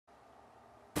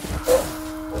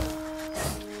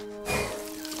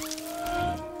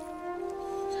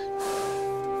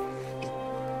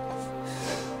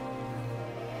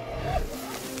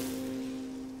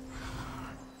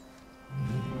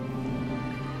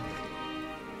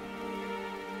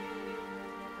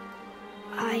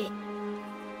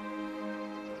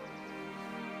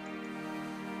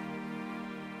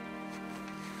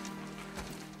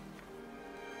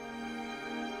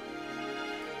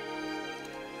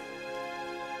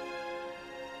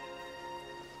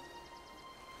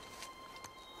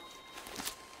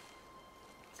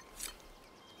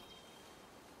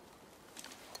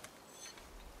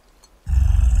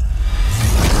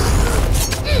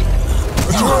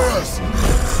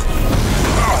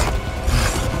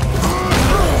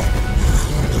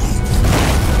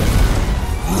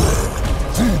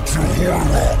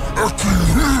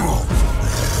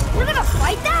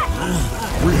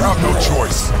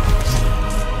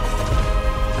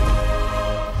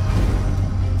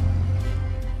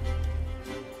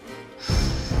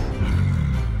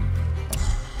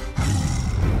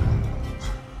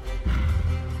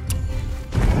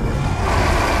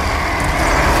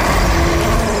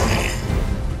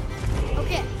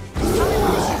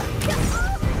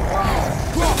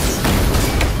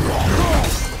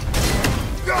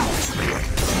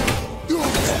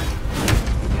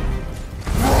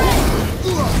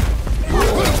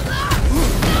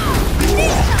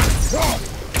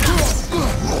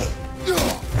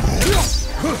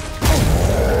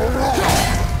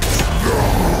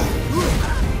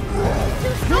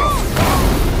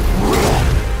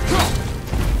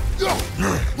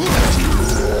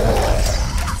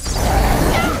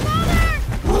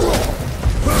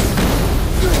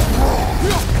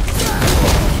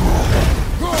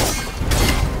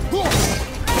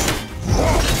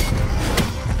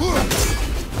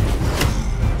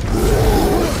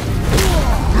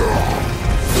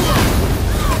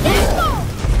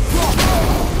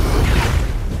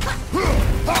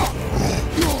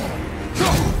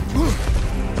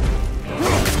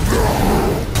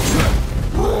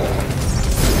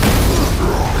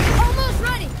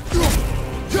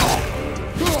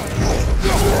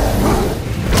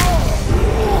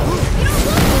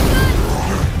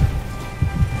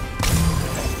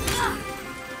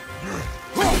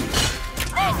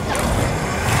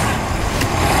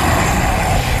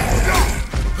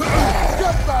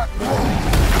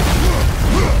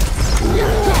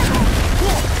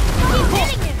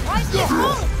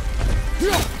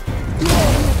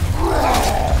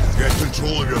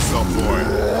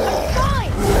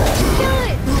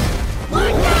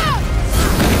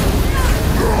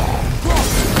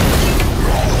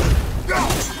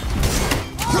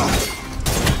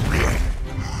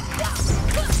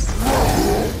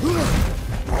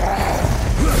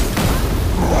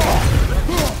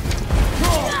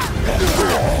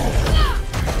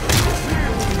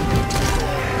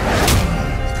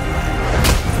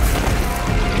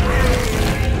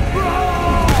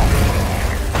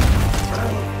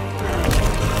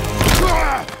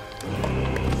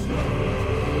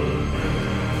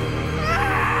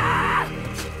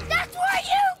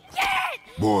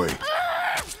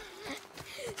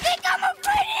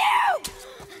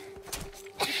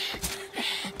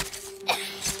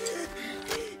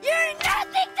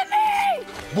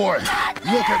Boy,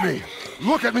 look at me!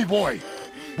 Look at me, boy!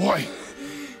 Boy,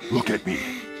 look at me!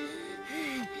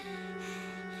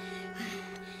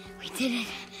 We did it.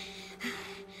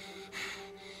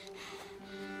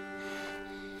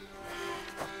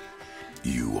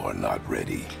 You are not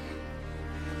ready.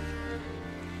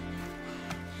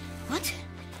 What?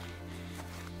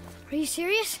 Are you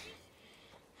serious?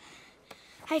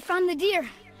 I found the deer.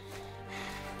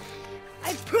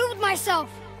 I proved myself.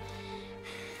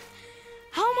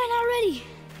 How am I not ready?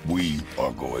 We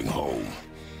are going home.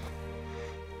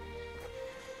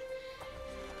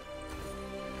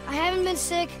 I haven't been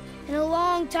sick in a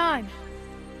long time.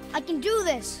 I can do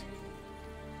this.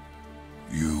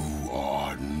 You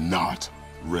are not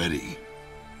ready.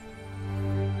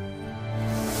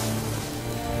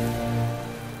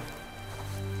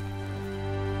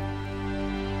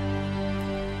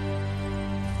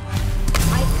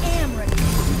 I am ready.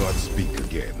 Do not speak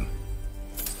again.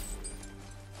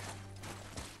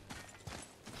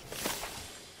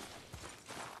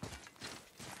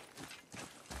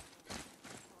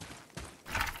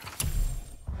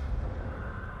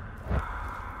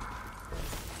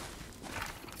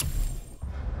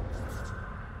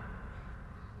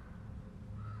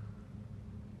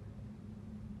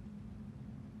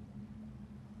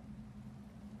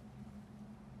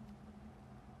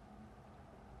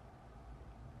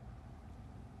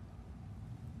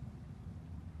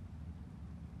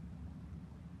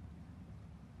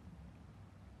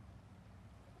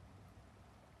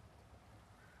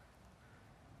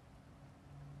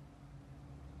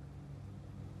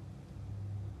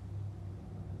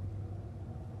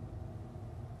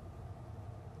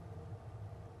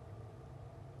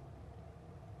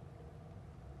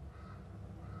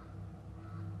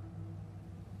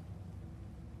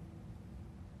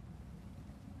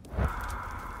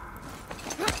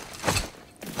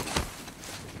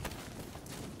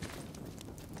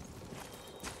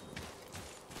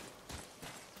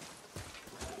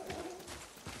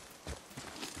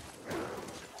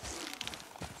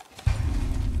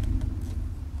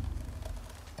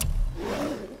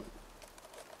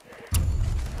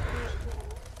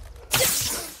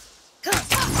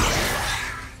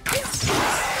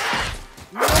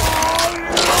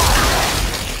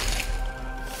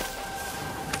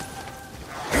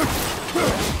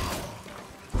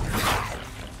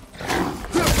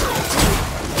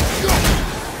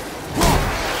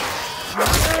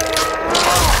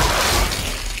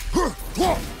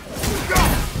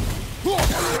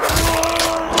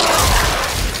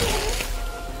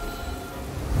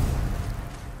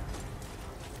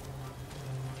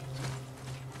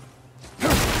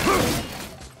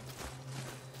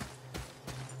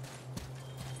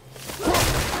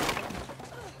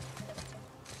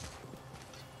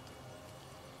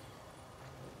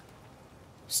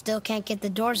 Still can't get the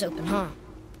doors open, huh?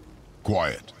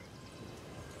 Quiet.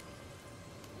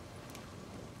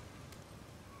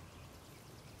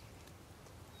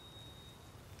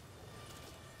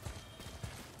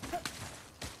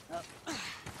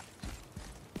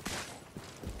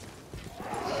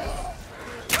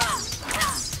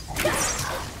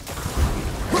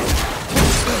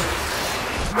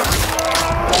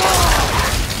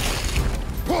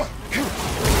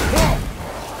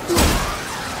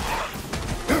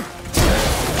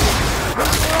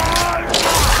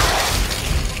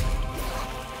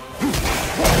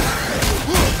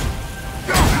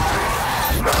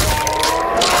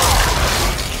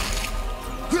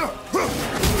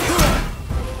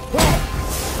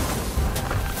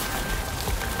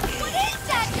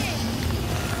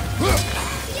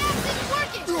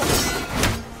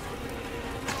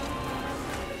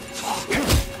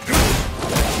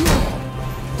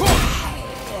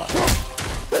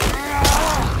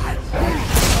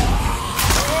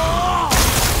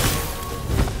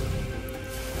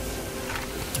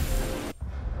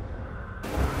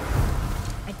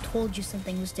 I told you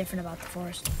something was different about the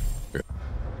forest.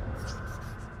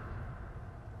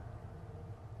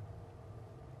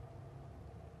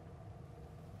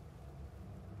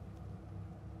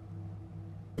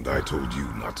 And I told you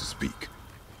not to speak.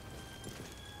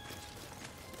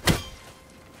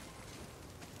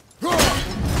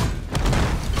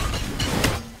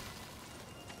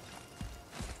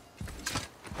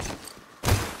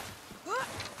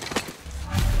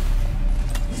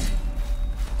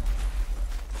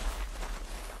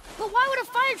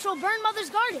 Troll burned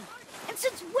Mother's garden. And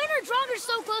since when are Draugr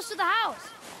so close to the house?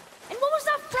 And what was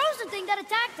that frozen thing that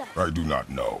attacked us? I do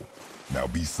not know. Now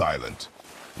be silent.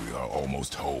 We are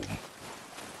almost home.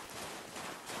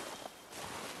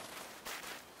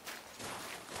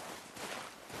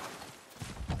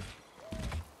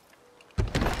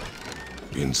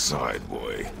 Inside,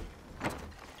 boy.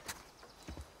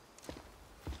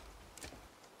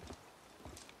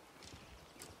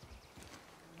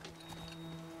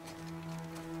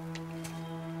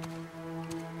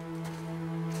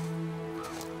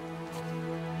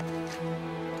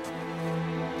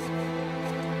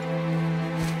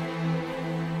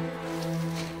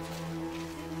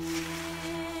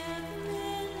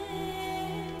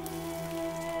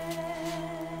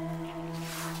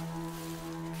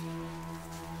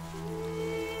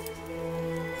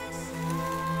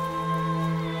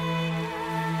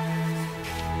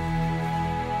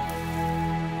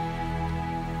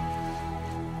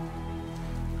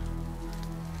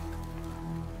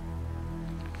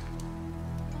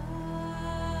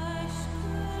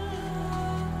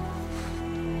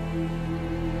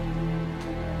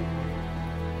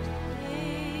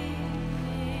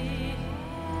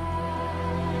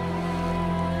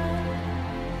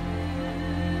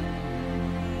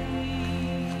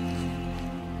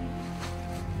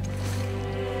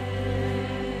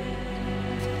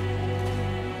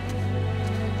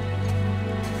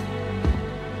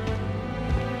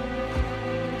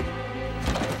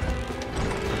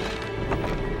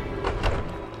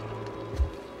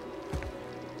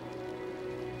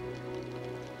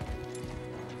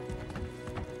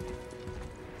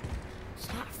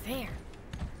 Fair.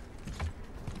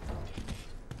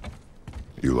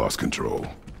 You lost control.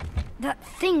 That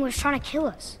thing was trying to kill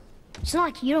us. It's not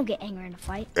like you don't get angry in a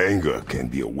fight. Anger can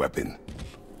be a weapon.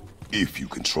 If you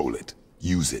control it,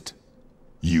 use it.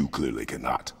 You clearly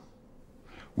cannot.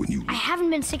 When you... I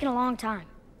haven't been sick in a long time.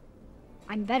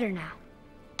 I'm better now.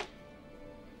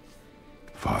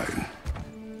 Fine.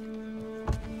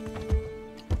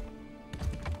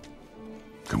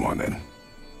 Come on, then.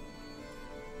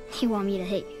 You want me to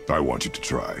hit you? I want you to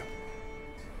try.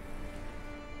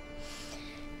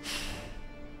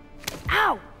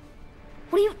 Ow!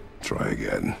 What are you... Try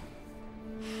again.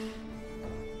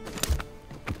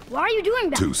 Why are you doing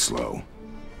that? Too slow.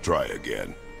 Try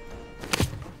again.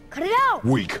 Cut it out!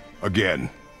 Weak. Again.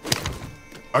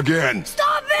 Again!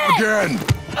 Stop it! Again!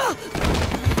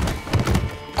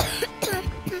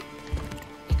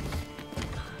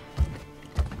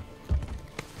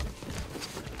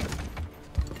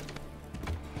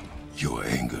 Your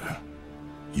anger.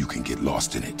 You can get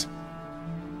lost in it.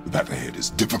 The path ahead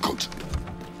is difficult.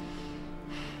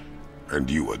 And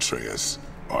you, Atreus,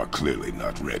 are clearly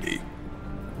not ready.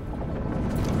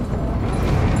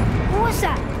 What was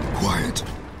that? Quiet.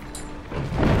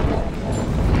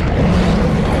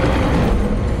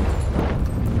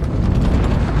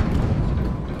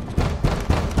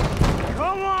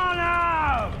 Come on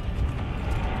out!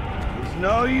 There's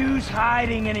no use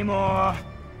hiding anymore.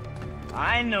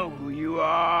 I know who you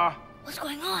are. What's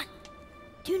going on?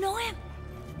 Do you know him?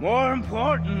 More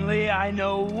importantly, I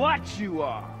know what you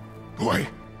are. Boy,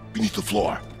 beneath the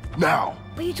floor. Now!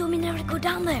 But you told me never to go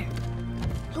down there.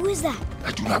 Who is that?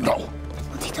 I do not know.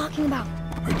 What's he talking about?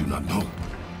 I do not know.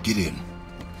 Get in.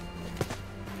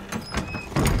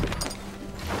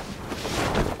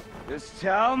 Just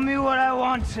tell me what I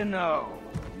want to know.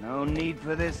 No need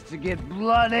for this to get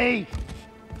bloody.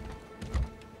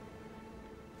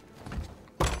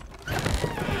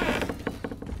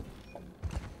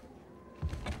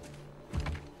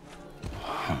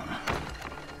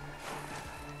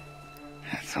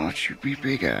 I thought you'd be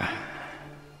bigger.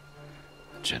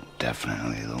 But you're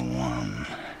definitely the one.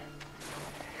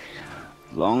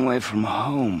 Long way from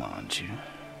home, aren't you?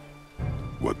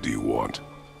 What do you want?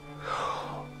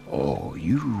 Oh,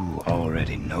 you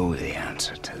already know the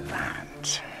answer to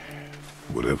that.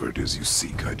 Whatever it is you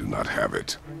seek, I do not have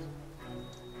it.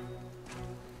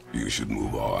 You should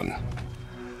move on.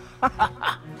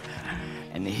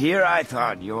 And here I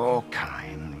thought your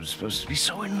kind was supposed to be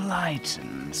so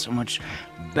enlightened, so much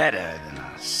better than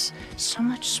us, so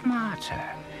much smarter.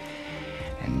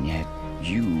 And yet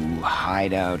you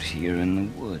hide out here in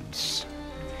the woods,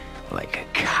 like a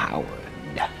coward.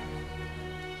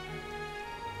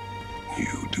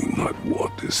 You do not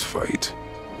want this fight.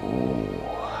 Oh,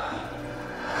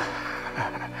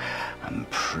 I'm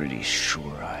pretty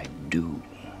sure I do.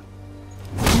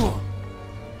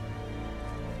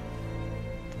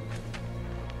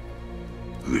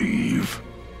 Leave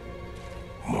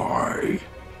my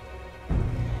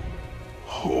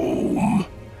home.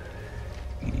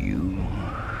 You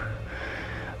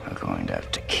are going to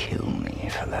have to kill me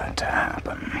for that to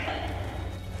happen.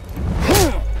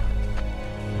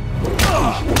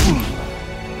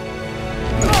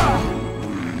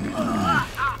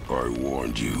 I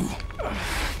warned you.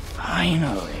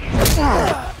 Finally.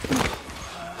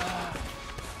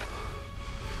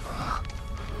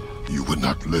 You would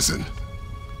not listen.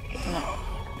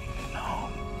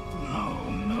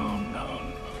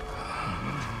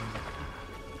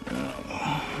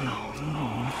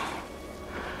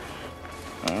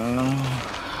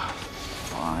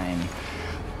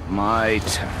 My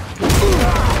turn.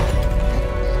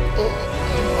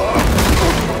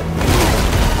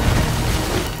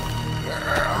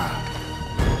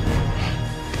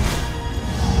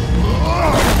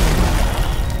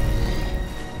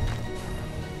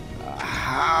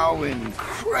 How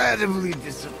incredibly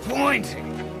disappointing.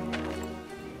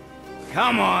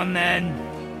 Come on,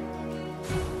 then.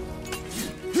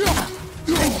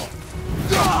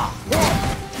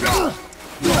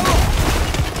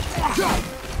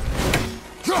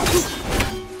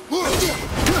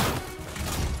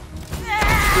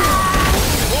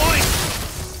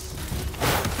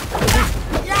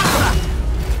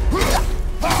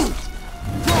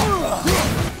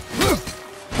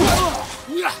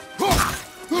 Yeah.